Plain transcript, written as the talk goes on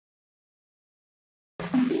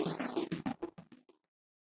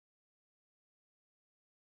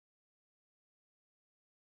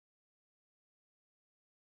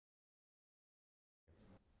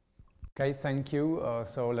Okay, thank you.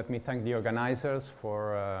 So let me thank the organizers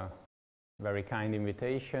for a very kind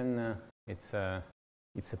invitation. It's a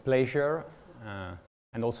pleasure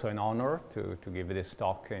and also an honor to give this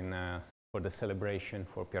talk for the celebration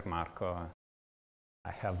for Pier Marco.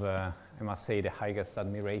 I have, I must say, the highest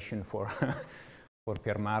admiration for for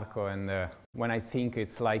Pier Marco, and when I think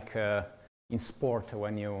it's like in sport,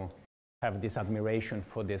 when you have this admiration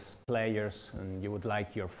for these players and you would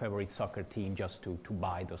like your favorite soccer team just to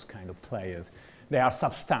buy those kind of players. They are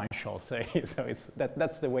substantial, so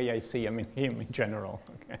that's the way I see him in general.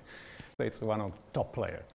 Okay? So it's one of the top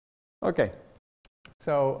players. Okay,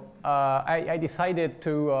 so I decided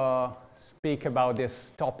to speak about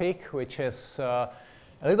this topic, which is a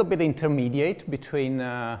little bit intermediate between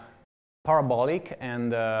parabolic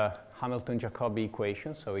and Hamilton-Jacobi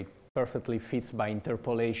equation, so it perfectly fits by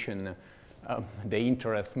interpolation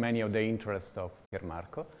many of the interests of Pier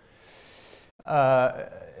Marco.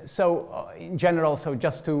 In general, so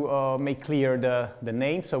just to make clear the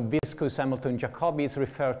name, so Viscous Hamilton-Jacobi is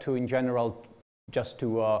referred to in general just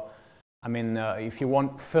to, if you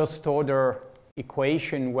want first order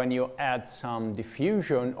equation when you add some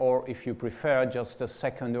diffusion, or if you prefer just a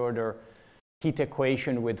second order heat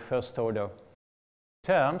equation with first order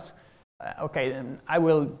terms. Okay, and I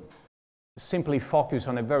will simply focus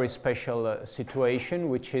on a very special situation,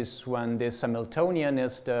 which is when this Hamiltonian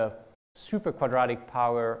is the superquadratic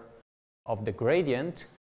power of the gradient.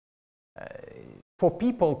 For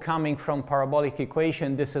people coming from parabolic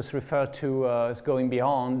equation, this is referred to as going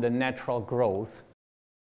beyond the natural growth.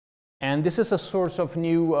 And this is a source of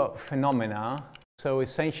new phenomena. So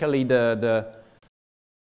essentially there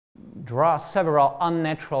are several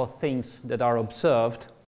unnatural things that are observed,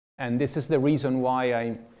 and this is the reason why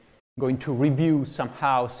I'm going to review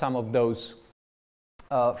somehow some of those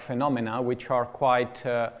phenomena which are quite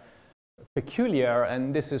peculiar,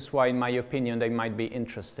 and this is why, in my opinion, they might be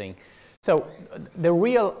interesting. So the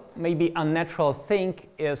real, maybe unnatural thing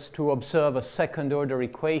is to observe a second order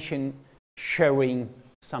equation sharing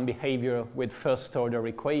some behavior with first order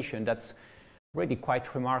equation. That's really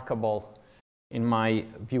quite remarkable in my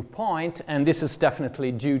viewpoint, and this is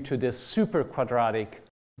definitely due to the superquadratic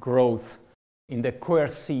growth in the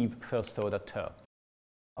coercive first order term.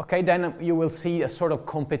 Okay, then you will see a sort of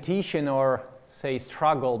competition or say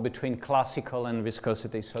struggle between classical and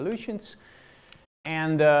viscosity solutions,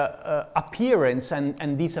 and appearance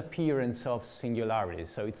and disappearance of singularities.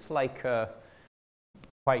 So it's like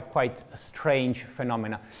quite a strange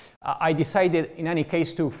phenomena. I decided in any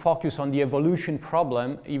case to focus on the evolution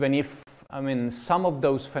problem, even if some of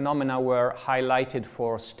those phenomena were highlighted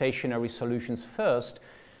for stationary solutions first.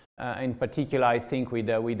 In particular, I think with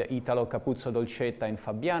Italo, Capuzzo, Dolcetta, and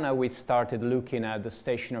Fabiana, we started looking at the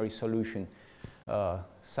stationary solution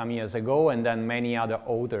some years ago, and then many other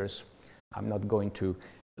authors. I'm not going to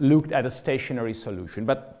look at a stationary solution,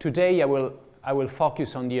 but today I will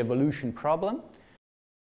focus on the evolution problem,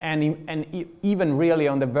 and even really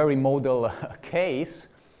on the very modal case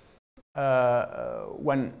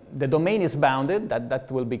when the domain is bounded.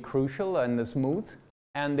 That will be crucial and smooth,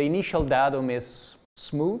 and the initial datum is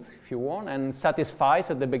smooth, if you want, and satisfies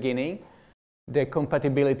at the beginning the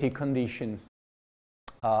compatibility condition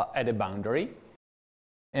at a boundary.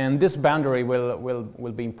 And this boundary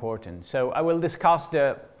will be important. So I will discuss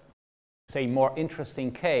the, say, more interesting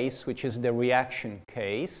case, which is the reaction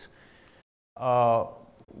case,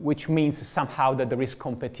 which means somehow that there is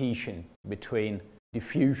competition between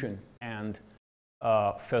diffusion and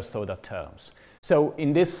first order terms. So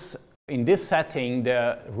in this setting,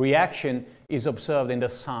 the reaction is observed in the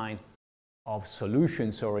sign of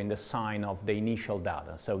solutions or in the sign of the initial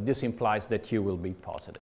data. So this implies that U will be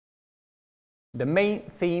positive. The main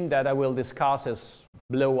theme that I will discuss is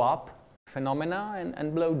blow up phenomena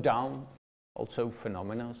and blow down also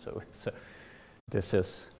phenomena. So this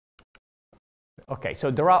is okay. So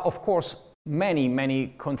there are, of course,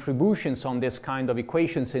 many contributions on this kind of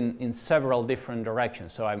equations in several different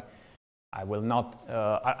directions. So I will not,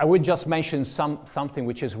 I will just mention something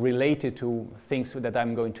which is related to things that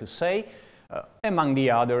I'm going to say, among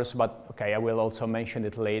the others, but okay, I will also mention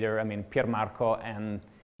it later. Pier Marco and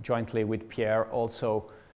jointly with Pierre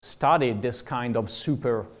also studied this kind of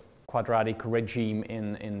super quadratic regime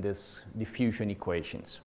in this diffusion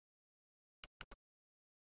equations.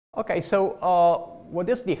 Okay, so what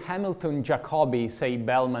is the Hamilton-Jacobi, say,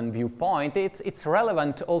 Bellman viewpoint? It's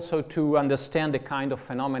relevant also to understand the kind of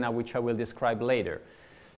phenomena which I will describe later.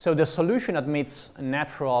 So the solution admits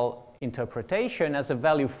natural interpretation as a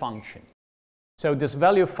value function. So this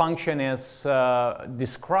value function is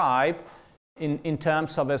described in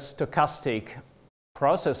terms of a stochastic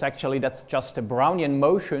process. Actually, that's just a Brownian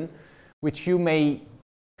motion which you may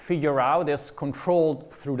figure out is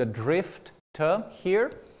controlled through the drift term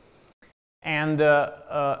here. And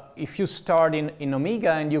if you start in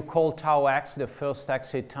omega and you call tau x the first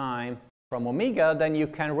exit time from omega, then you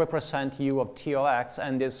can represent u of t of x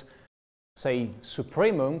and this, say,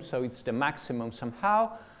 supremum, so it's the maximum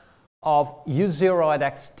somehow, of u0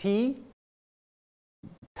 at xt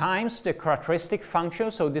times the characteristic function,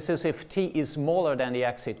 so this is if t is smaller than the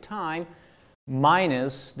exit time,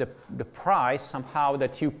 minus the price somehow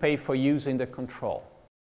that you pay for using the control.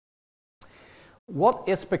 What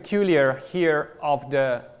is peculiar here of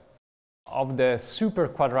the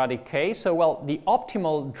super-quadratic case? So, well, the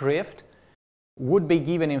optimal drift would be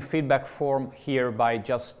given in feedback form here by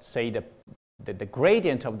just, say, the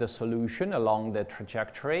gradient of the solution along the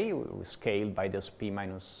trajectory, scaled by this p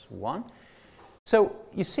minus 1. So,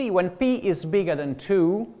 you see, when p is bigger than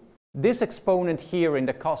 2, this exponent here in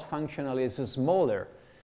the cost functional is smaller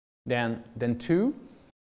than 2.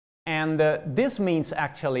 And this means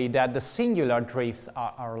actually that the singular drifts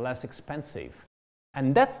are less expensive.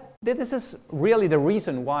 And this is really the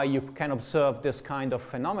reason why you can observe this kind of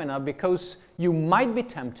phenomena, because you might be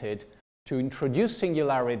tempted to introduce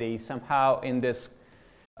singularity somehow in this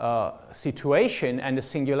situation, and the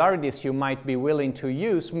singularities you might be willing to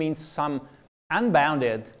use means some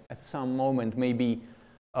unbounded, at some moment, maybe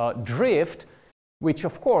drift, which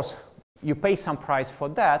of course you pay some price for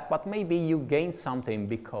that, but maybe you gain something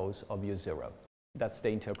because of u0. That's the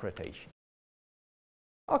interpretation.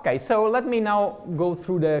 Okay, so let me now go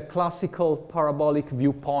through the classical parabolic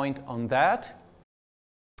viewpoint on that.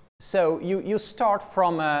 So you start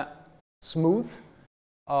from a smooth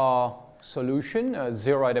solution,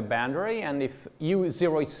 0 at a boundary, and if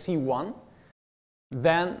u0 is c1,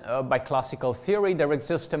 then by classical theory there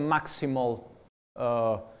exists a maximal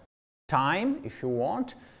time, if you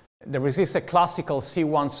want. There exists a classical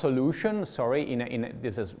C1 solution, sorry,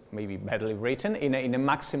 this is maybe badly written, in a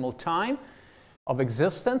maximal time of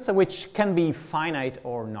existence, which can be finite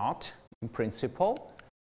or not, in principle.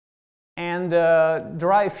 And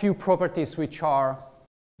there are a few properties which are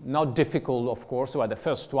not difficult, of course. Well, the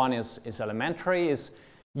first one is elementary, is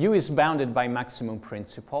U is bounded by maximum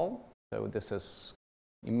principle, so this is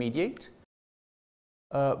immediate.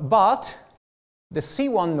 But the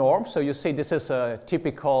C1 norm, so you see this is a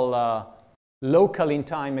typical local in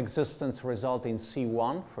time existence result in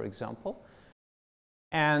C1, for example.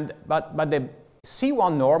 But the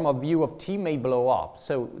C1 norm of U of t may blow up.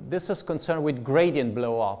 So this is concerned with gradient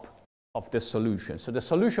blow up of the solution. So the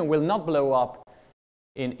solution will not blow up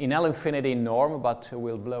in L infinity norm, but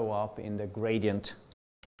will blow up in the gradient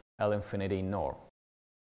L infinity norm.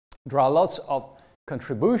 There are lots of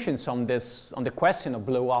contributions on the question of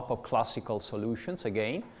blow up of classical solutions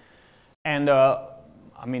again. And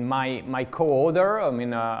I mean, my co-author,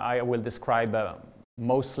 I will describe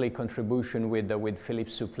mostly contribution with Philippe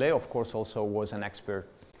Souplet, of course, also was an expert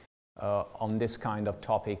on this kind of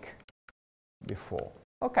topic before.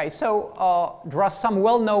 Okay, so there are some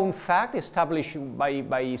well-known facts established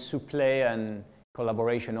by Souplet and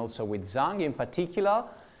collaboration also with Zhang in particular.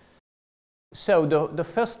 So the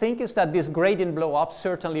first thing is that this gradient blow-up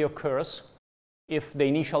certainly occurs if the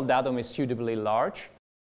initial datum is suitably large.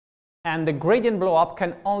 And the gradient blow-up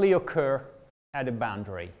can only occur at a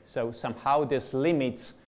boundary. So somehow this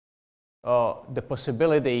limits the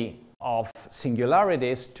possibility of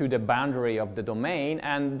singularities to the boundary of the domain.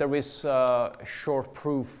 And there is a short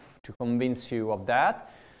proof to convince you of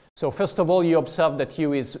that. So first of all, you observe that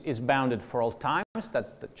U is bounded for all times,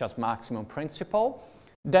 that's just maximum principle.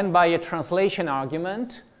 Then by a translation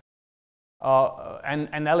argument,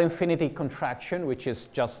 an L infinity contraction, which is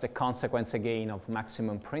just a consequence again of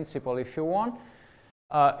maximum principle if you want,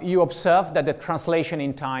 you observe that the translation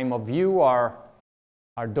in time of U are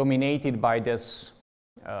dominated by this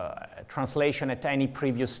translation at any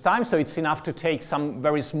previous time. So it's enough to take some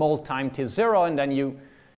very small time t0, and then you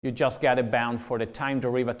just get a bound for the time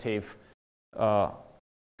derivative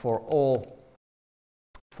for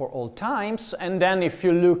all times. And then if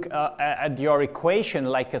you look at your equation,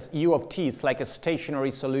 like as U of t, it's like a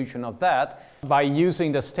stationary solution of that. By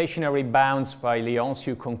using the stationary bounds by Lyons,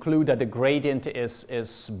 you conclude that the gradient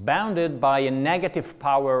is bounded by a negative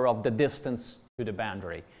power of the distance to the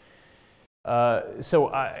boundary.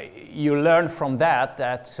 So you learn from that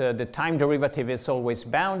the time derivative is always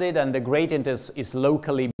bounded and the gradient is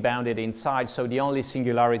locally bounded inside, so the only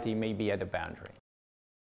singularity may be at the boundary.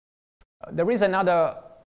 There is another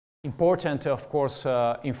important, of course,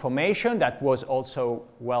 information that was also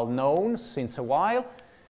well known since a while,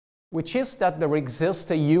 which is that there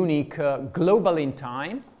exists a unique global in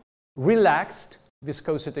time, relaxed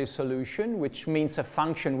viscosity solution, which means a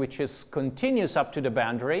function which is continuous up to the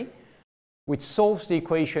boundary, which solves the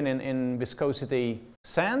equation in viscosity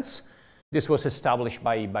sense. This was established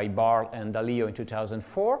by Barr and Dalio in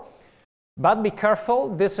 2004. But be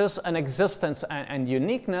careful, this is an existence and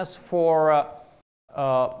uniqueness for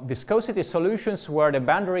viscosity solutions where the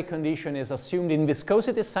boundary condition is assumed in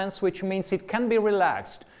viscosity sense, which means it can be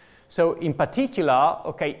relaxed. So in particular,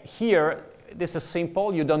 okay, here, this is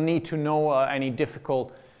simple. You don't need to know any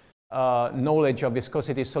difficult knowledge of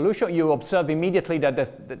viscosity solution. You observe immediately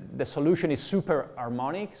that the solution is super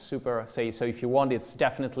harmonic, so if you want, it's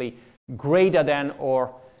definitely greater than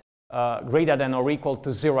or equal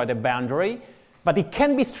to 0 at the boundary. But it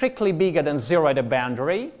can be strictly bigger than 0 at the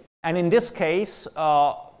boundary. And in this case,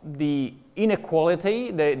 the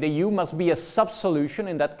inequality, the U must be a subsolution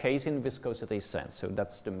in that case in viscosity sense. So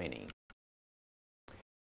that's the meaning.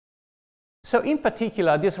 So in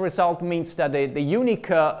particular, this result means that the unique,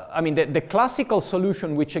 the classical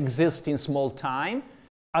solution which exists in small time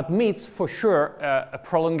admits for sure a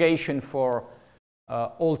prolongation for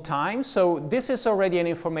all time. So this is already an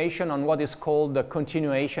information on what is called the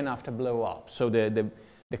continuation after blow up. So the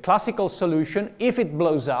classical solution, if it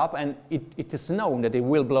blows up, and it is known that it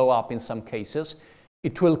will blow up in some cases,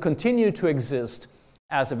 it will continue to exist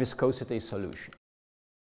as a viscosity solution.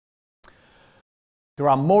 There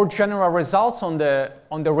are more general results on the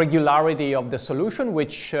regularity of the solution,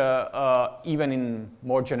 which even in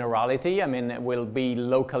more generality, will be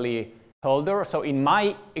locally Hölder. So in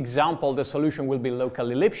my example, the solution will be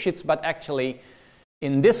locally Lipschitz, but actually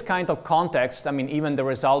in this kind of context, even the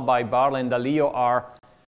result by Barr and Dalio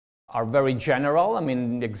are very general.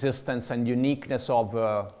 The existence and uniqueness of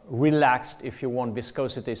relaxed, if you want,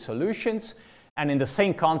 viscosity solutions. And in the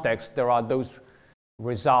same context, there are those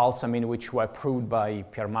results, which were proved by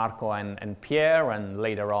Piermarco and Pierre, and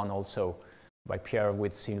later on also by Pierre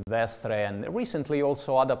with Silvestre, and recently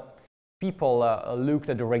also other people looked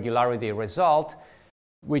at the regularity result,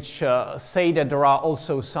 which say that there are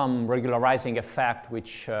also some regularizing effects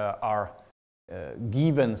which are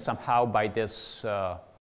given somehow by this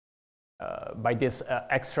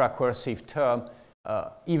extra coercive term,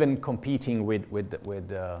 even competing with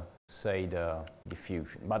say, the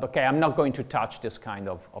diffusion. But okay, I'm not going to touch this kind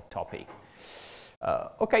of topic.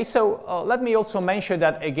 Okay, so let me also mention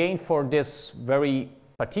that again for this very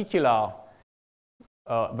particular,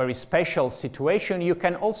 very special situation, you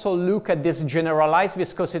can also look at this generalized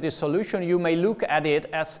viscosity solution. You may look at it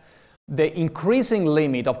as the increasing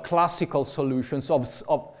limit of classical solutions of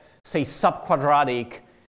say, subquadratic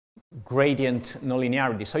gradient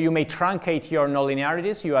nonlinearity. So you may truncate your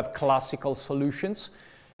nonlinearities, you have classical solutions,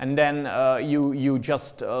 and then you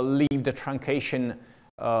just leave the truncation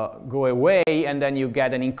go away, and then you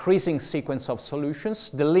get an increasing sequence of solutions.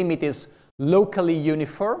 The limit is locally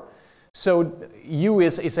uniform. So U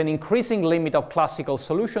is an increasing limit of classical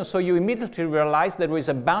solutions. So you immediately realize there is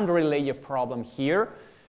a boundary layer problem here,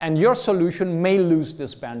 and your solution may lose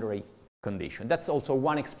this boundary condition. That's also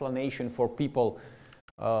one explanation for people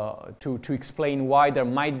to explain why there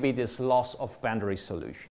might be this loss of boundary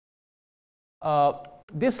solution.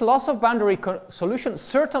 This loss of boundary solution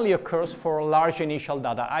certainly occurs for large initial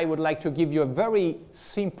data. I would like to give you a very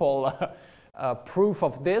simple proof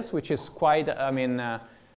of this, which is quite,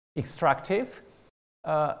 extractive.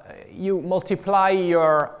 You multiply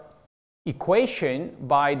your equation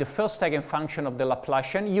by the first eigenfunction of the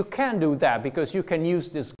Laplacian. You can do that because you can use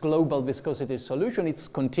this global viscosity solution. It's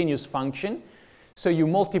continuous function. So you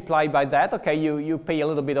multiply by that. Okay, you pay a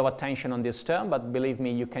little bit of attention on this term, but believe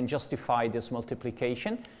me, you can justify this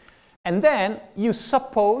multiplication. And then you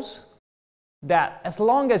suppose that as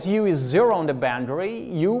long as U is 0 on the boundary,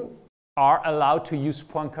 you are allowed to use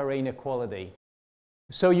Poincaré inequality.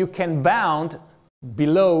 So you can bound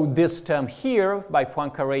below this term here by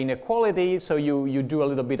Poincaré inequality. So you do a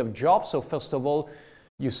little bit of job. So first of all,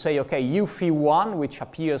 you say, okay, U phi1, which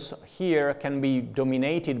appears here, can be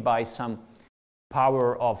dominated by some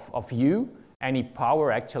power of U, any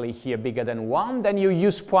power actually here bigger than 1. Then you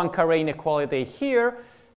use Poincaré inequality here,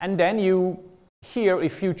 and then here,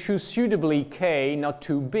 if you choose suitably K, not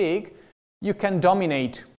too big, you can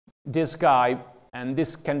dominate this guy, and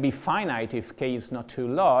this can be finite if K is not too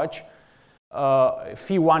large.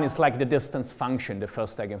 Phi1 is like the distance function, the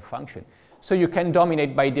first eigenfunction. So you can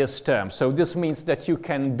dominate by this term. So this means that you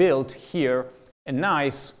can build here a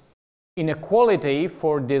nice inequality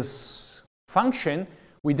for this function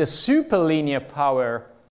with the superlinear power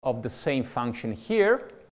of the same function here.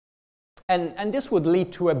 And this would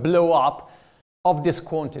lead to a blow up of this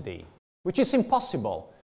quantity, which is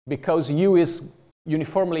impossible because U is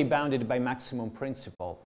uniformly bounded by maximum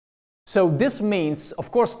principle. So this means,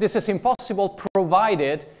 of course, this is impossible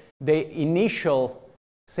provided the initial,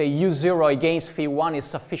 say, u0 against phi1 is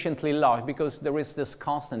sufficiently large, because there is this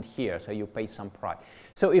constant here, so you pay some price.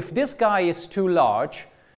 So if this guy is too large,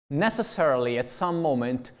 necessarily at some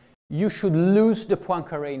moment you should lose the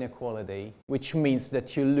Poincare inequality, which means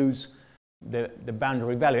that you lose the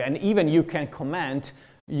boundary value. And even you can comment,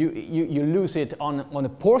 you lose it on a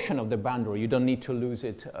portion of the boundary. You don't need to lose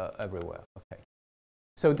it everywhere. Okay.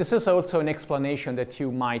 So this is also an explanation that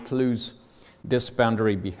you might lose this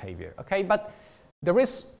boundary behavior. Okay, but there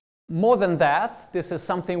is more than that. This is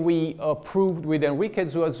something we proved with Enrique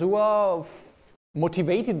Zuazua,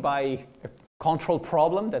 motivated by a control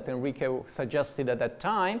problem that Enrique suggested at that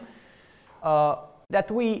time,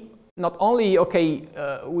 that we not only,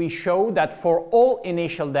 we show that for all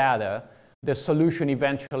initial data, the solution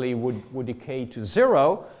eventually would decay to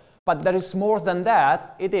 0, but there is more than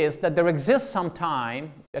that. It is that there exists some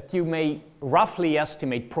time that you may roughly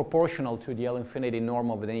estimate proportional to the L-infinity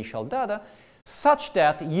norm of the initial data, such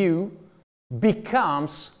that U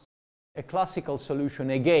becomes a classical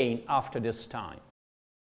solution again after this time.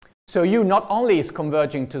 So U not only is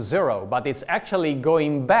converging to 0, but it's actually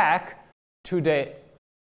going back to the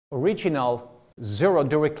original 0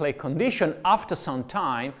 Dirichlet condition after some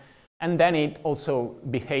time, and then it also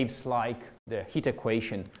behaves like the heat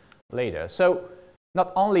equation later. So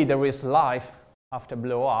not only there is life after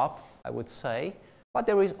blow up, I would say, but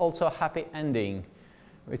there is also a happy ending,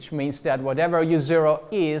 which means that whatever U0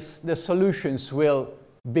 is, the solutions will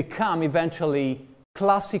become eventually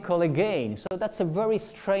classical again. So that's a very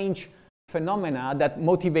strange phenomena that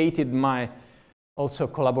motivated my also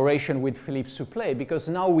collaboration with Philippe Souplet, because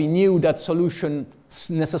now we knew that solutions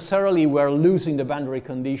necessarily were losing the boundary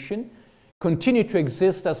condition, continue to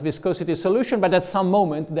exist as viscosity solution, but at some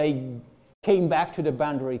moment they came back to the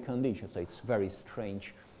boundary condition. So it's very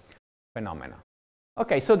strange phenomena.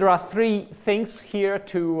 Okay, so there are three things here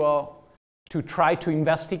to try to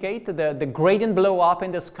investigate. The gradient blow up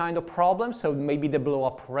in this kind of problem, so maybe the blow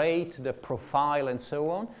up rate, the profile, and so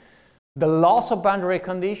on. The loss of boundary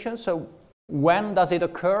conditions, so when does it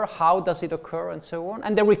occur, how does it occur, and so on.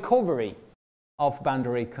 And the recovery of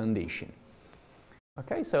boundary condition.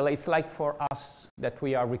 Okay, so it's like for us that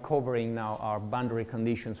we are recovering now our boundary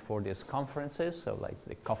conditions for these conferences, so like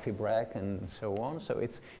the coffee break and so on. So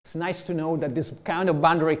it's nice to know that this kind of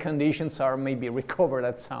boundary conditions are maybe recovered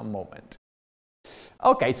at some moment.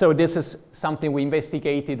 Okay, so this is something we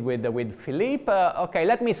investigated with Philippe. Okay,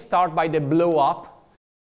 let me start by the blow up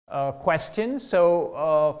question.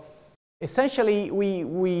 So essentially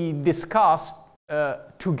we discussed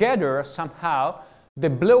together somehow the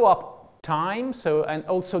blow up time, so, and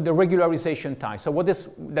also the regularization time. So what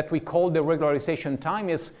is that we call the regularization time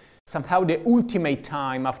is somehow the ultimate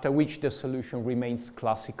time after which the solution remains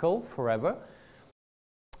classical forever.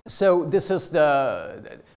 So this is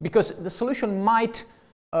because the solution might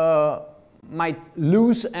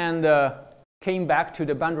lose and came back to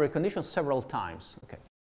the boundary condition several times. Okay.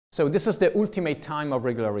 So this is the ultimate time of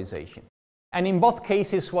regularization. And in both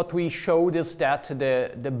cases, what we showed is that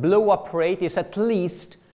the blow-up rate is at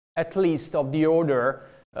least of the order,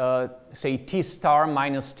 say, t star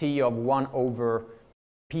minus t of 1 over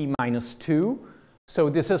p minus 2. So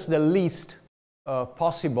this is the least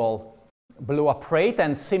possible blow-up rate,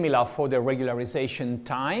 and similar for the regularization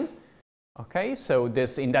time. Okay, so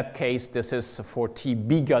this, in that case, this is for t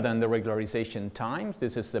bigger than the regularization times.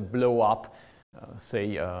 This is the blow-up,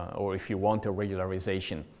 say, or if you want, a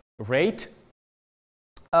regularization rate.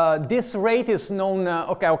 This rate is known,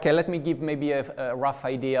 okay, let me give maybe a rough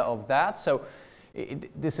idea of that. So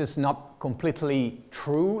this is not completely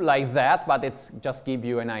true like that, but it's just give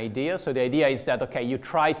you an idea. So the idea is that, okay, you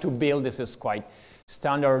try to build, this is quite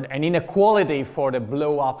standard, an inequality for the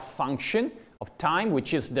blow-up function of time,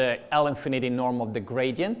 which is the L-infinity norm of the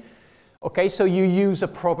gradient. Okay, so you use a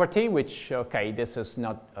property, which, okay, this is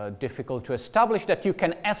not difficult to establish, that you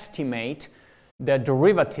can estimate the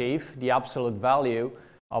derivative, the absolute value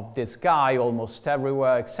of this guy almost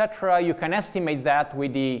everywhere, etc. You can estimate that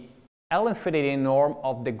with the L-infinity norm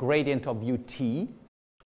of the gradient of ut.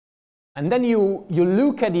 And then you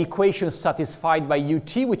look at the equation satisfied by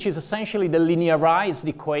ut, which is essentially the linearized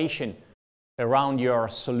equation around your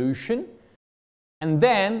solution. And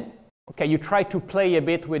then, okay, you try to play a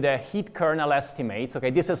bit with the heat kernel estimates. Okay,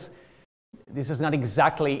 this is not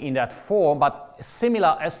exactly in that form, but a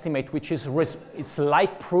similar estimate, which is it's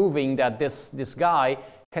like proving that this guy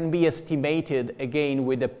can be estimated again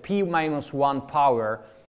with the p minus 1 power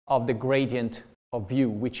of the gradient of u,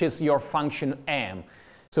 which is your function m.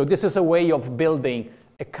 So this is a way of building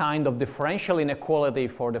a kind of differential inequality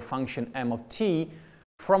for the function m of t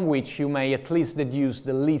from which you may at least deduce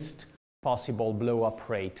the least possible blow-up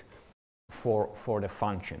rate for the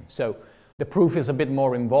function. So the proof is a bit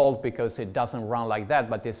more involved because it doesn't run like that,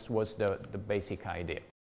 but this was the basic idea.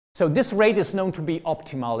 So this rate is known to be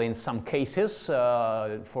optimal in some cases,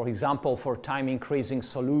 for example, for time increasing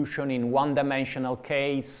solution in one-dimensional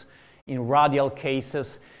case, in radial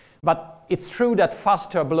cases, but it's true that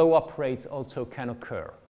faster blow-up rates also can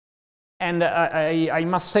occur. And I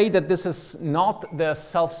must say that this is not the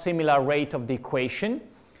self-similar rate of the equation,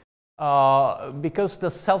 because the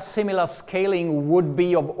self-similar scaling would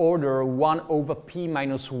be of order 1 over p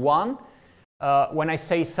minus 1. When I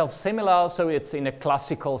say self-similar, so it's in a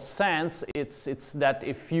classical sense, it's that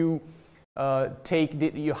if you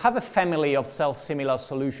you have a family of self-similar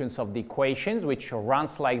solutions of the equations, which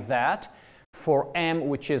runs like that, for m,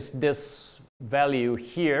 which is this value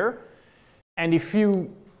here, and if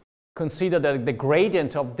you consider that the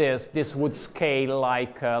gradient of this would scale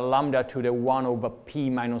like lambda to the 1 over p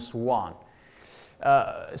minus 1.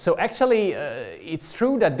 So actually, it's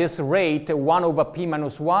true that this rate, 1 over p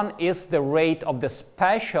minus 1, is the rate of the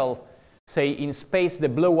spatial, say in space, the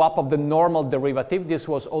blow-up of the normal derivative. This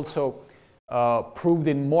was also proved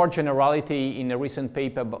in more generality in a recent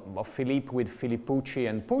paper of Philippe with Filippucci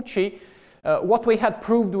and Pucci. What we had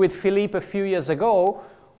proved with Philippe a few years ago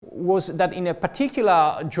was that in a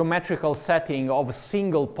particular geometrical setting of a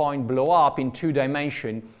single point blow-up in 2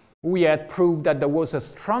 dimensions, we had proved that there was a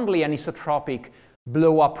strongly anisotropic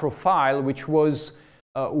blow-up profile, which was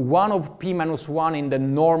 1 of p minus 1 in the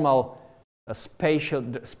normal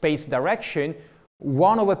space direction,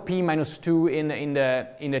 1 over p minus 2 in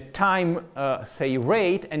the time, say,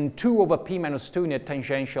 rate, and 2 over p minus 2 in a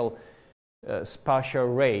tangential spatial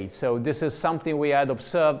rate. So this is something we had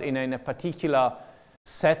observed in a particular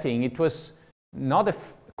setting. It was not a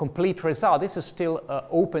complete result. This is still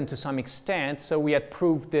open to some extent. So we had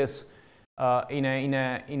proved this in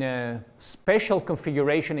a special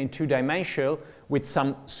configuration in 2 dimensions with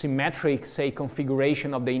some symmetric, say,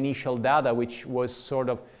 configuration of the initial data, which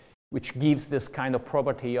gives this kind of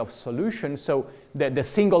property of solution. So the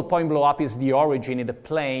single point blow up is the origin in the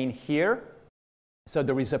plane here. So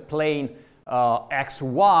there is a plane x,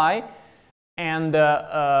 y, and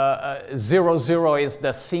 0, 0 is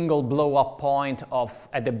the single blow up point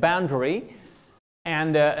at the boundary.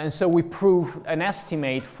 And so we prove an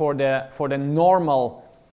estimate for the normal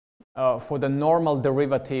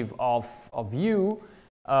derivative of u,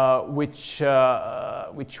 which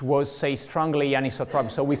was, say, strongly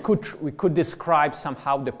anisotropic. So we could describe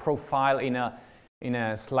somehow the profile in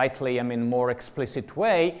a slightly, more explicit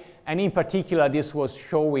way. And in particular, this was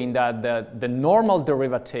showing that the normal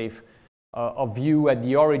derivative of u at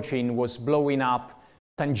the origin was blowing up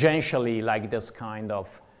tangentially like this kind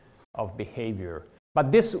of behavior.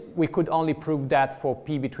 But this, we could only prove that for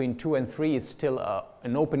p between 2 and 3. It's still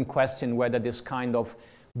an open question whether this kind of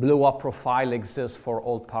blow-up profile exists for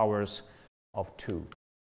all powers of 2.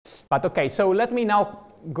 But okay, so let me now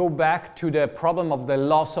go back to the problem of the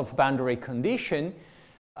loss of boundary condition.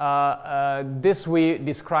 This we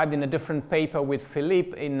described in a different paper with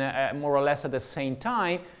Philippe in more or less at the same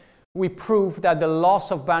time. We proved that the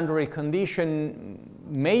loss of boundary condition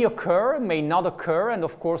may occur, may not occur, and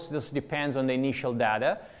of course this depends on the initial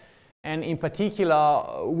data. And in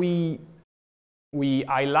particular, we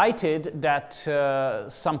highlighted that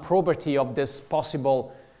some property of this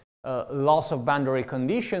possible loss of boundary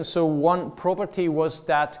condition. So one property was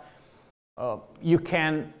that you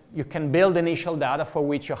can build initial data for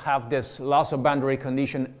which you have this loss of boundary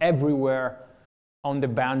condition everywhere on the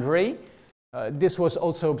boundary. This was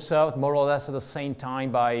also observed more or less at the same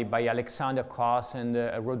time by Alexander Cross and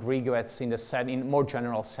Rodriguez in the more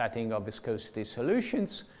general setting of viscosity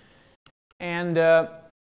solutions. And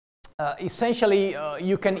essentially,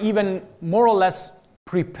 you can even more or less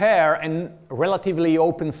prepare a relatively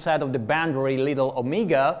open set of the boundary little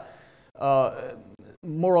omega,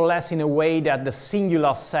 more or less in a way that the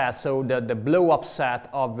singular set, so the blow-up set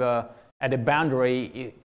of at the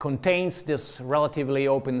boundary, contains this relatively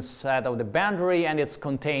open set of the boundary, and it's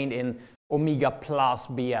contained in omega plus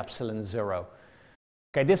b epsilon 0.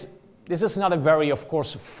 Okay, this is not a very, of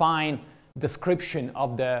course, fine description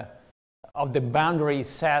of the boundary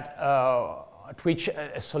set at which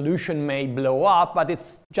a solution may blow up, but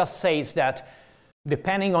it just says that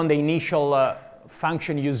depending on the initial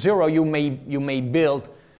function u0, you may build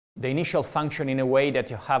the initial function in a way that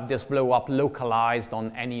you have this blow up localized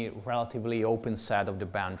on any relatively open set of the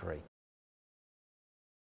boundary.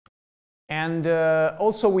 And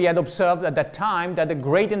also we had observed at that time that the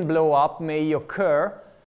gradient blow up may occur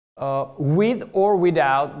with or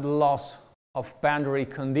without the loss of boundary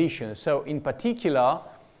conditions. So in particular,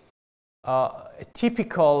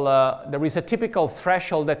 there is a typical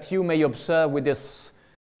threshold that you may observe with this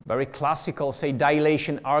very classical, say,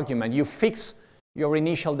 dilation argument. You fix your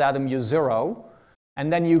initial datum u0,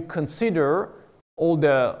 and then you consider all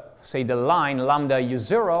the, say, the line lambda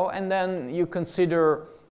u0, and then you consider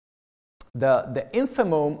the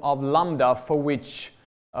infimum of lambda for which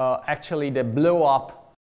actually the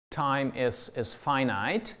blow-up time is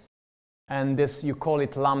finite, and this you call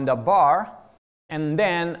it lambda bar, and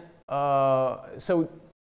then so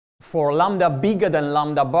for lambda bigger than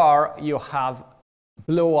lambda bar, you have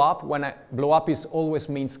blow up. When blow up is always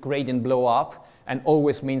means gradient blow up, and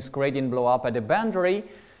always means gradient blow up at the boundary.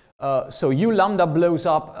 So u lambda blows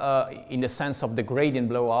up in the sense of the gradient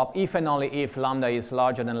blow up, if and only if lambda is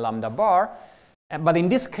larger than lambda bar. But in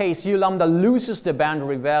this case, u lambda loses the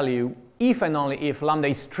boundary value if and only if lambda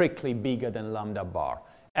is strictly bigger than lambda bar.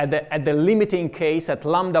 At the limiting case, at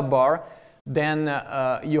lambda bar, then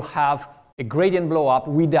you have a gradient blow up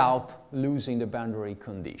without losing the boundary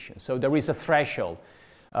condition. So there is a threshold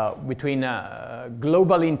between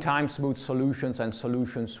global in time smooth solutions and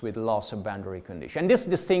solutions with loss of boundary condition. And this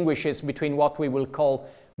distinguishes between what we will call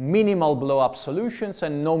minimal blow up solutions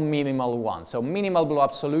and non-minimal ones. So minimal blow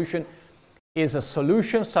up solution is a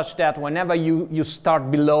solution such that whenever you start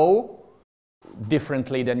below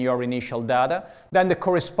differently than your initial data, then the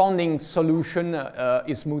corresponding solution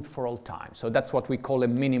is smooth for all time. So that's what we call a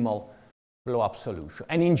minimal blow-up solution.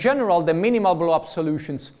 And in general, the minimal blow-up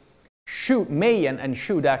solutions may and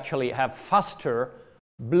should actually have faster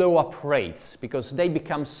blow-up rates because they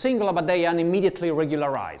become singular, but they are immediately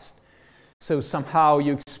regularized. So somehow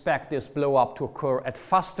you expect this blow-up to occur at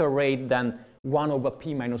faster rate than 1 over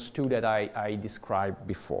p minus 2 that I described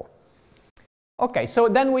before. Okay, so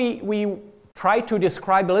then we try to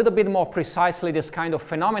describe a little bit more precisely this kind of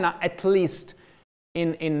phenomena, at least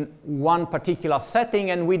in one particular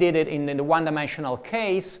setting, and we did it in the one-dimensional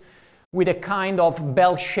case with a kind of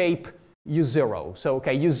bell-shape u0. So,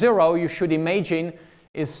 okay, u0 you should imagine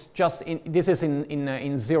is just, this is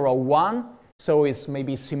in 0, 1, so it's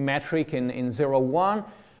maybe symmetric in 0, 1,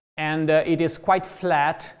 and it is quite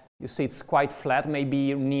flat. You see it's quite flat,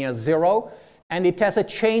 maybe near 0, and it has a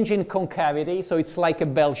change in concavity, so it's like a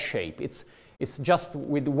bell shape. It's just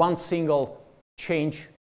with one single change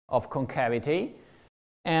of concavity.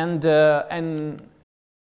 And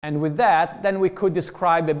with that, then we could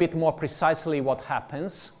describe a bit more precisely what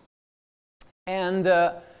happens. And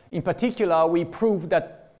in particular, we proved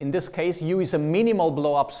that in this case, U is a minimal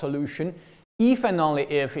blow-up solution if and only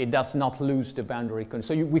if it does not lose the boundary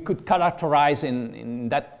condition. So we could characterize in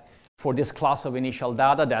that, for this class of initial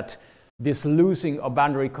data, that this losing of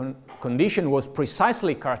boundary condition was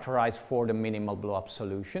precisely characterized for the minimal blow-up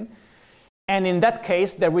solution. And in that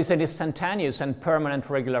case, there is an instantaneous and permanent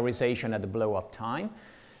regularization at the blow-up time.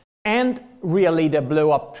 And really, the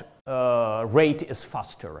blow-up rate is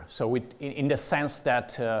faster. So in the sense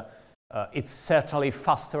that it's certainly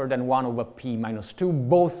faster than 1 over p minus 2.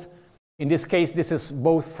 Both, in this case, this is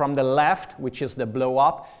both from the left, which is the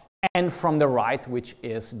blow-up, and from the right, which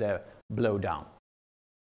is the blow-down.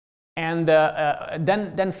 And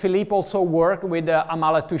then Philippe also worked with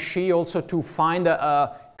Amala-Touchy also to find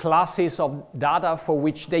classes of data for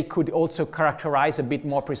which they could also characterize a bit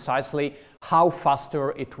more precisely how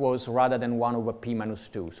faster it was rather than 1 over p minus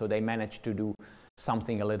 2. So they managed to do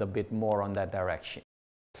something a little bit more on that direction.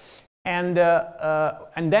 And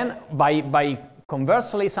then by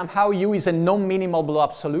conversely, somehow U is a non-minimal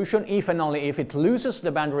blow-up solution if and only if it loses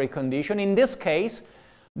the boundary condition. In this case,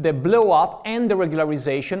 the blow-up and the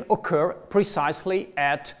regularization occur precisely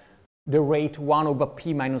at the rate 1 over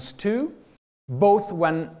p minus 2, both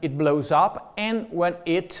when it blows up and when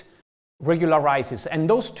it regularizes. And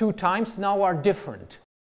those two times now are different.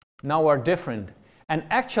 And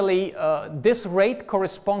actually, this rate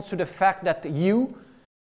corresponds to the fact that U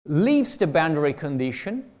leaves the boundary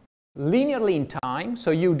condition linearly in time.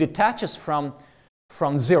 So U detaches from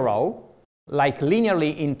 0, like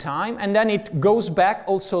linearly in time, and then it goes back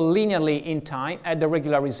also linearly in time at the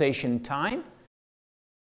regularization time.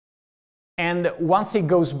 And once it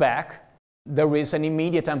goes back, there is an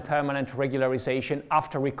immediate and permanent regularization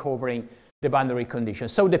after recovering the boundary condition.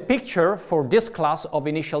 So the picture for this class of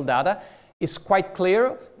initial data is quite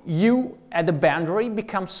clear. U at the boundary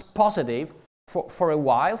becomes positive for a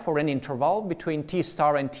while, for an interval between T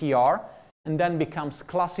star and TR, and then becomes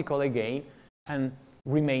classical again and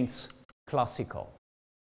remains classical.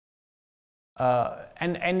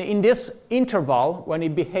 And in this interval, when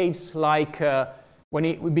it behaves like, when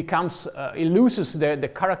it becomes, it loses the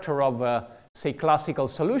character of, say, classical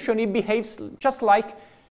solution, it behaves just like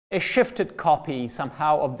a shifted copy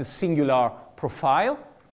somehow of the singular profile.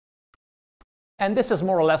 And this is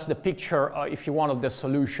more or less the picture, if you want, of the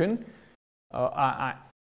solution.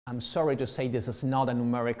 I'm sorry to say this is not a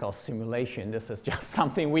numerical simulation. This is just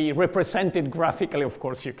something we represented graphically. Of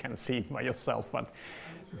course, you can see it by yourself. But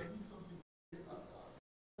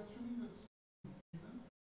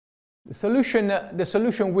the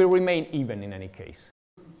solution will remain even in any case.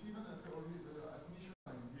 It's even at initial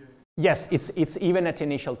time. Yes, it's even at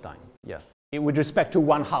initial time. Yeah, with respect to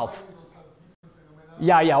 1/2.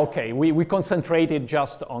 Yeah, okay. We concentrated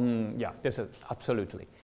just on, yeah, this is absolutely.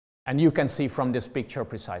 And you can see from this picture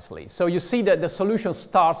precisely. So you see that the solution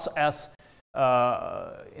starts as,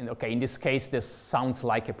 in this case, this sounds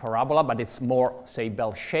like a parabola, but it's more, say,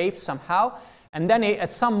 bell-shaped somehow. And then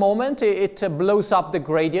at some moment, it blows up the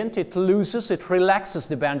gradient, it loses, it relaxes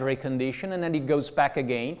the boundary condition, and then it goes back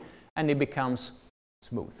again, and it becomes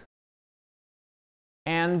smooth.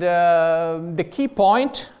 And the key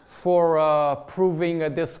point for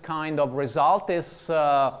proving this kind of result is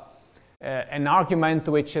an argument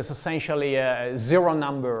which is essentially a zero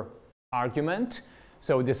number argument.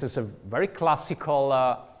 So this is a very classical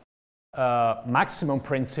maximum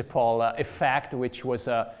principle effect, which was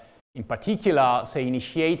in particular, say,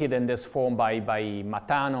 initiated in this form by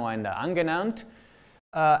Matano and Angenant.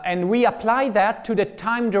 And we apply that to the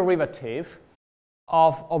time derivative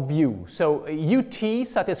of u. So ut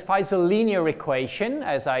satisfies a linear equation,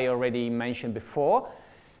 as I already mentioned before.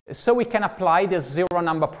 So we can apply this zero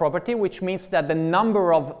number property, which means that the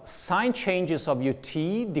number of sign changes of ut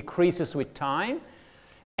decreases with time.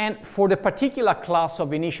 And for the particular class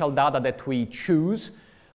of initial data that we choose,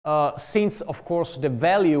 since, of course, the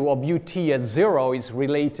value of ut at 0 is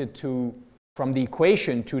related to, from the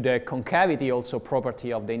equation, to the concavity also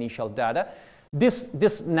property of the initial data,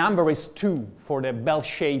 this number is 2 for the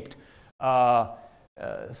bell-shaped,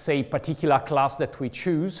 say, particular class that we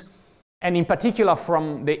choose. And in particular,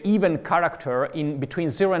 from the even character in between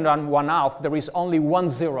 0 and 1/2, there is only 1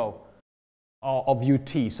 0 of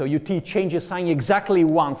ut. So ut changes sign exactly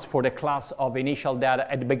once for the class of initial data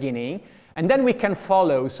at the beginning. And then we can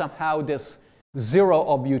follow somehow this 0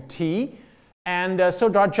 of ut. And so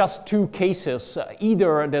there are just two cases,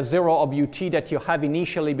 either the 0 of ut that you have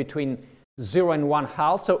initially between 0 and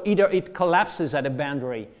 1/2. So either it collapses at a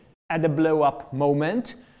boundary at the blow-up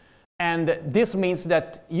moment, and this means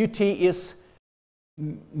that ut is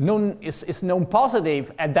known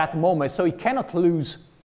positive at that moment, so it cannot lose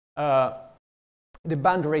the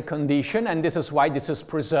boundary condition, and this is why this is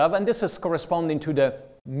preserved, and this is corresponding to the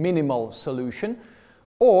minimal solution.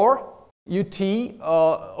 Or ut,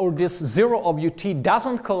 or this 0 of ut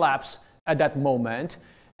doesn't collapse at that moment,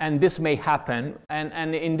 and this may happen,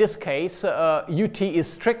 and in this case, ut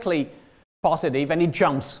is strictly positive, and it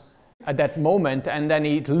jumps at that moment, and then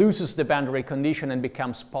it loses the boundary condition and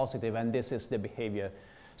becomes positive, and this is the behavior.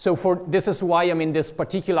 So this is why, I mean, this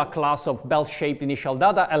particular class of bell-shaped initial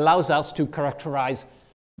data allows us to characterize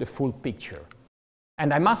the full picture.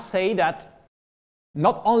 And I must say that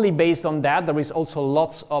not only based on that, there is also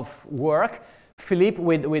lots of work. Philippe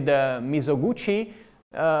with Mizoguchi,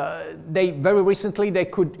 very recently they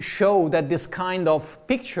could show that this kind of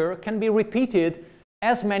picture can be repeated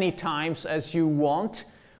as many times as you want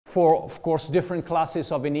for, of course, different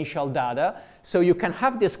classes of initial data. So you can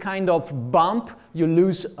have this kind of bump, you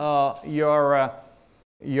lose your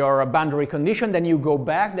boundary condition, then you go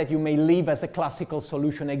back, that you may leave as a classical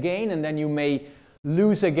solution again, and then you may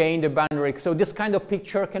lose again the boundary. So this kind of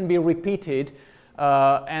picture can be repeated,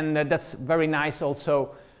 and that's very nice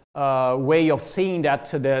also way of seeing that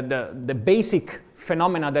the basic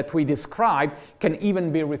phenomena that we describe can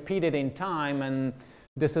even be repeated in time, and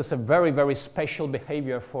this is a very, very special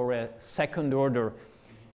behavior for a second-order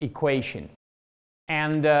equation.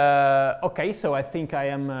 And okay, so I think I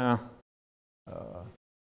am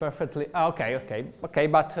perfectly okay.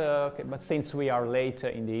 But since we are late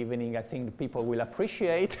in the evening, I think the people will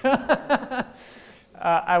appreciate.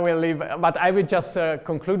 I will leave, but I will just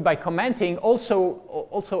conclude by commenting.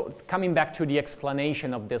 Also coming back to the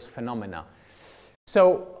explanation of this phenomena.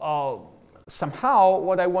 So somehow,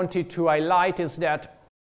 what I wanted to highlight is that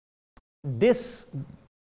this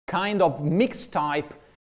kind of mixed type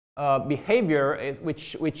behavior,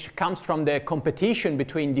 which comes from the competition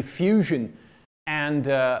between diffusion and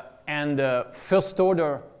first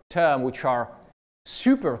order term, which are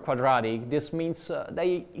super quadratic, this means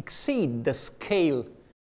they exceed the scale,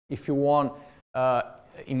 if you want,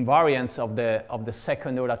 invariance of the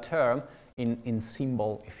second order term in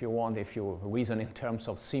symbol, if you want, if you reason in terms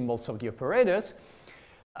of symbols of the operators.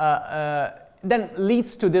 Then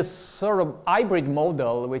leads to this sort of hybrid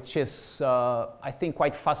model, which is, I think,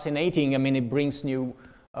 quite fascinating. I mean, it brings new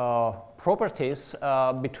properties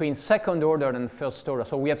between second order and first order.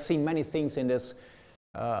 So we have seen many things in this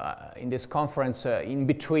conference in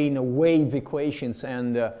between wave equations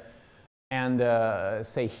and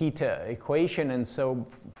say heat equation, and so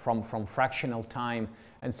from fractional time.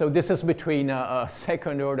 And so this is between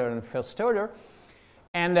second order and first order.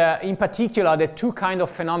 And in particular, the two kind of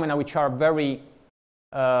phenomena which are very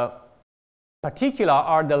particular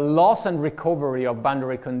are the loss and recovery of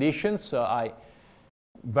boundary conditions.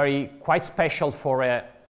 Quite special for a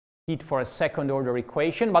heat for a second order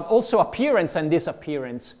equation, but also appearance and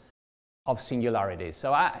disappearance of singularities.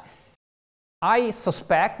 So I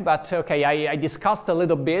suspect, but okay, I discussed a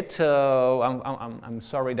little bit. I'm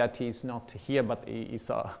sorry that he's not here, but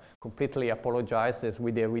he's completely apologized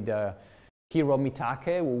with Hiro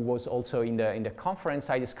Mitake, who was also in the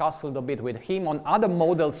conference. I discussed a little bit with him on other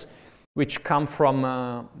models which come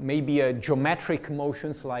from maybe geometric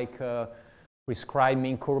motions like prescribed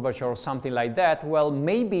mean curvature or something like that. Well,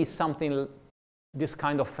 maybe this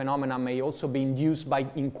kind of phenomena may also be induced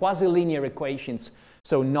in quasi-linear equations,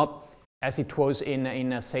 so not as it was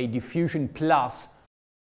in say, diffusion plus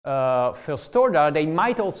first order. They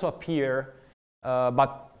might also appear,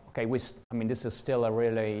 but okay, I mean, this is still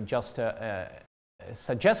really just a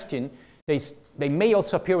suggestion. They may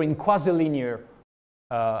also appear in quasi-linear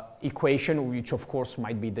equation, which of course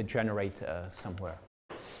might be degenerate somewhere.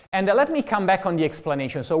 And let me come back on the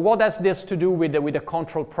explanation. So what has this to do with the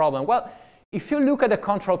control problem? Well, if you look at the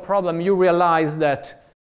control problem, you realize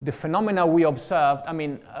that the phenomena we observed, I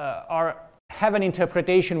mean, have an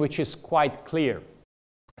interpretation which is quite clear.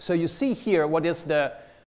 So you see here what is the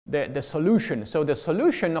solution. So the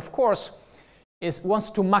solution, of course, wants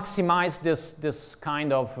to maximize this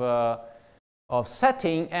kind of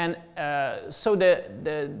setting, and so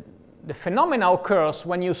the phenomena occurs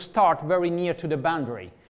when you start very near to the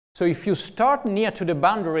boundary. So if you start near to the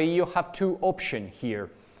boundary, you have two options here.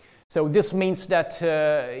 So this means that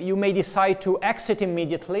you may decide to exit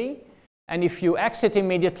immediately, and if you exit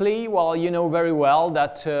immediately, well, you know very well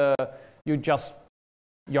that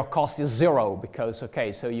your cost is zero, because,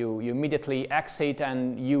 okay, so you immediately exit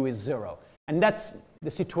and u is zero. And that's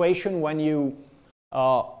the situation when you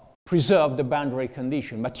preserve the boundary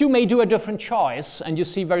condition. But you may do a different choice, and you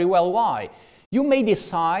see very well why. You may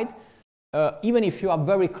decide, even if you are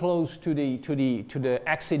very close to the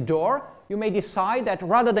exit door, you may decide that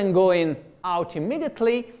rather than going out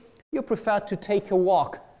immediately, you prefer to take a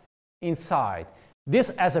walk inside.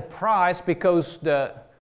 This as a price, because the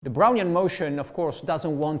Brownian motion, of course,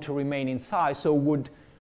 doesn't want to remain inside, so would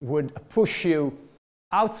push you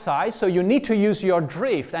outside. So you need to use your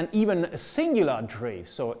drift, and even a singular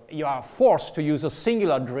drift. So you are forced to use a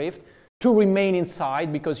singular drift to remain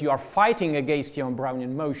inside because you are fighting against your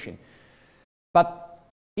Brownian motion. But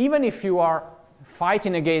even if you are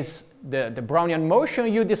fighting against the Brownian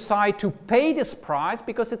motion, you decide to pay this price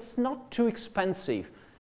because it's not too expensive.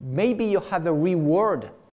 Maybe you have a reward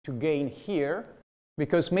to gain here,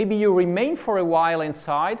 because maybe you remain for a while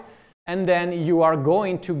inside, and then you are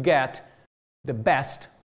going to get the best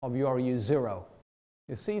of your u0.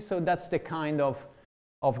 You see, so that's the kind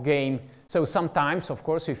of game. So sometimes, of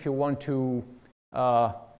course, if you want to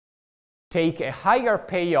take a higher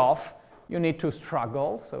payoff, you need to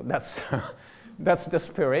struggle. So that's that's the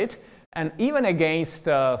spirit. And even against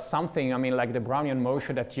something, I mean, like the Brownian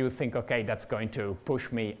motion, that you think, okay, that's going to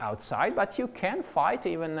push me outside, but you can fight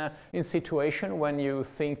even in situation when you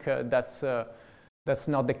think that's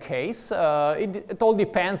not the case. It all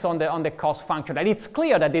depends on the cost function, and it's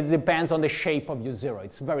clear that it depends on the shape of u0.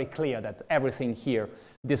 It's very clear that everything here,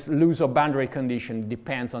 this loser boundary condition,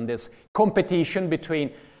 depends on this competition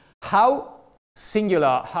between how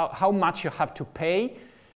much you have to pay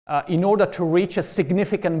in order to reach a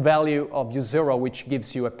significant value of u0, which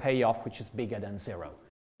gives you a payoff which is bigger than 0.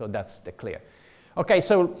 So that's the clear. Okay,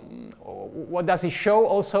 so what does it show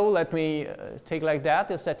also? Let me take like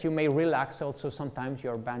that, is that you may relax also sometimes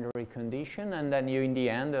your boundary condition, and then you, in the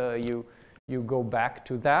end, you go back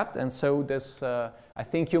to that. And so this, I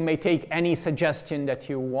think you may take any suggestion that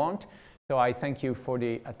you want. So I thank you for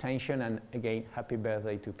the attention, and again, happy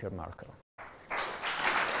birthday to Pier Marco.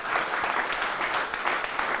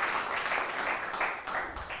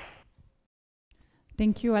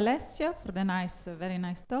 Thank you, Alessio, for the very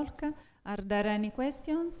nice talk. Are there any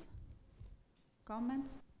questions?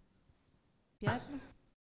 Comments? Pier?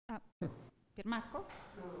 Pier Marco?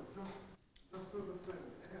 Just to understand.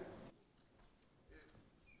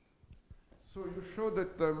 So you show that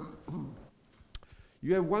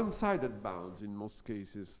you have one-sided bounds in most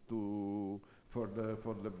cases for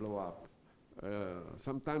the blow-up.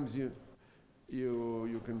 Sometimes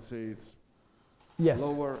you can say it's Yes.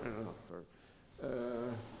 Lower and upper.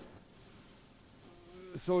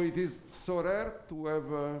 So it is so rare to have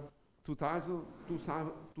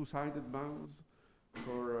two-sided bounds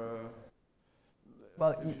for.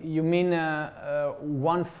 Well, you mean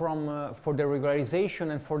one from for the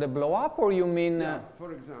regularization and for the blow up, or you mean? Yeah,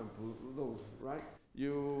 for example, those, right?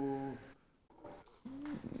 You.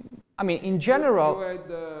 I mean, in general. You had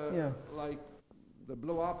like the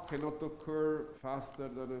blow up cannot occur faster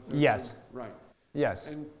than a certain. Yes. Right. Yes.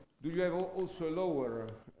 And do you have also a lower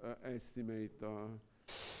estimate?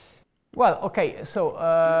 Well, okay, so...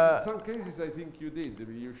 in some cases, I think you did.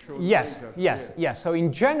 You showed yes, later. yes, Yeah. yes. So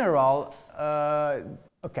in general,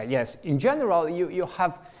 okay, yes. In general, you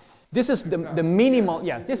have... This is the minimal...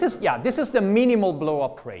 Yeah, this is the minimal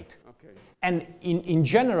blow-up rate. Okay. And in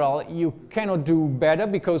general, you cannot do better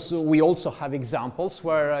because we also have examples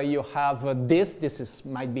where you have this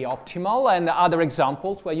might be optimal, and other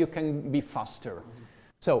examples where you can be faster.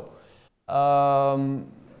 So...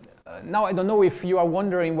 now I don't know if you are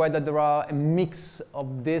wondering whether there are a mix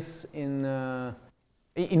of this in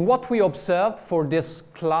what we observed for this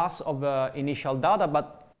class of initial data,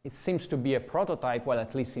 but it seems to be a prototype, well,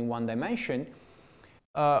 at least in one dimension.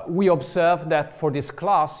 We observed that for this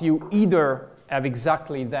class, you either have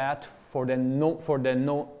exactly that for the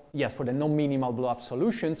non-minimal blow-up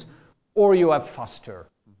solutions, or you have faster.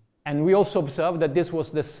 And we also observed that this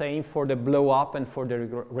was the same for the blow-up and for the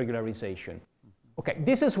regularization. Okay,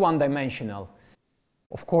 this is one-dimensional.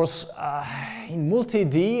 Of course, in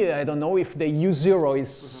multi-D, I don't know if the U0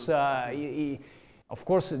 is, of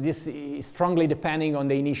course, this is strongly depending on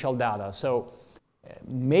the initial data. So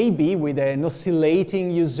maybe with an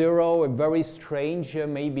oscillating U0, a very strange,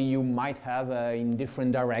 maybe you might have in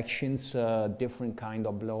different directions, different kind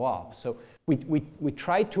of blow-up. So we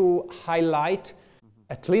try to highlight,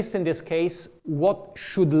 at least in this case, what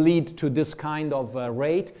should lead to this kind of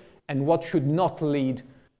rate and what should not lead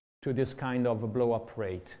to this kind of a blow-up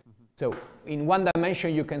rate. So in one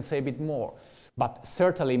dimension, you can say a bit more. But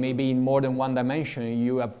certainly, maybe in more than one dimension,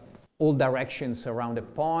 you have all directions around a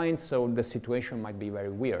point, so the situation might be very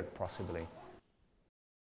weird, possibly.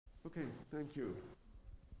 Okay, thank you.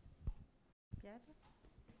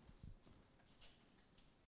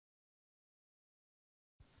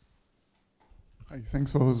 Hi,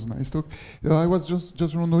 thanks for this nice talk. I was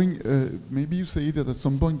just wondering, maybe you say that at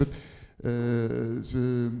some point, but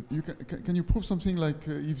can you prove something like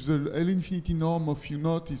if the L infinity norm of U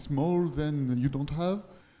naught is small, then you don't have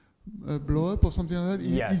a blow up or something like that?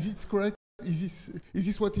 Yes. Is it correct? Is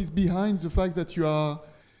this what is behind the fact that you are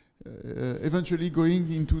eventually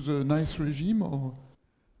going into the nice regime, or?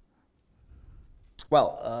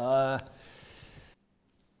 Well,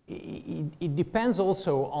 it depends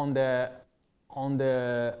also on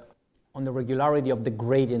the regularity of the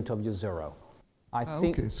gradient of U0. I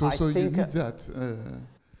think. Okay, so you need that.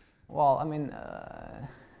 Well, I mean,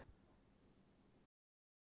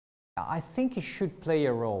 I think it should play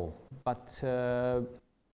a role, but no,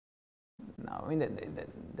 I mean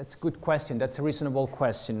that's a good question. That's a reasonable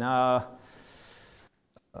question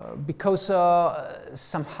because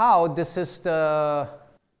somehow this is the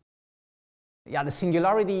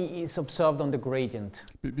singularity is observed on the gradient.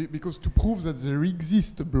 Because to prove that there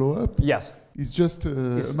exists a blow-up, yes, it's just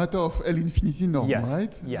a matter of L infinity norm, yes,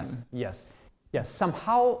 right? Yes, yes, yes.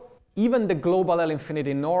 Somehow, even the global L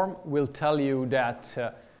infinity norm will tell you that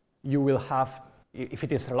you will have, if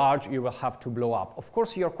it is large, you will have to blow up. Of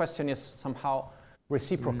course, your question is somehow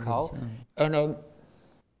reciprocal, Yes, yeah. and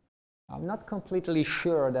I'm not completely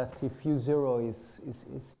sure that if U0 is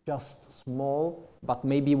just small, but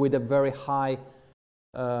maybe with a very high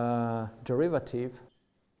derivative,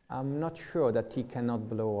 I'm not sure that he cannot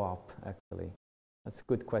blow up, actually. That's a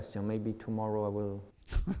good question. Maybe tomorrow I will...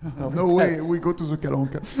 No way, we go to the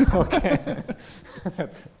Kalanka. Okay.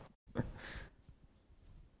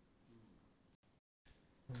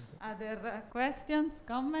 Other questions,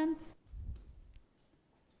 comments?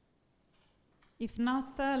 If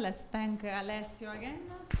not, let's thank Alessio again.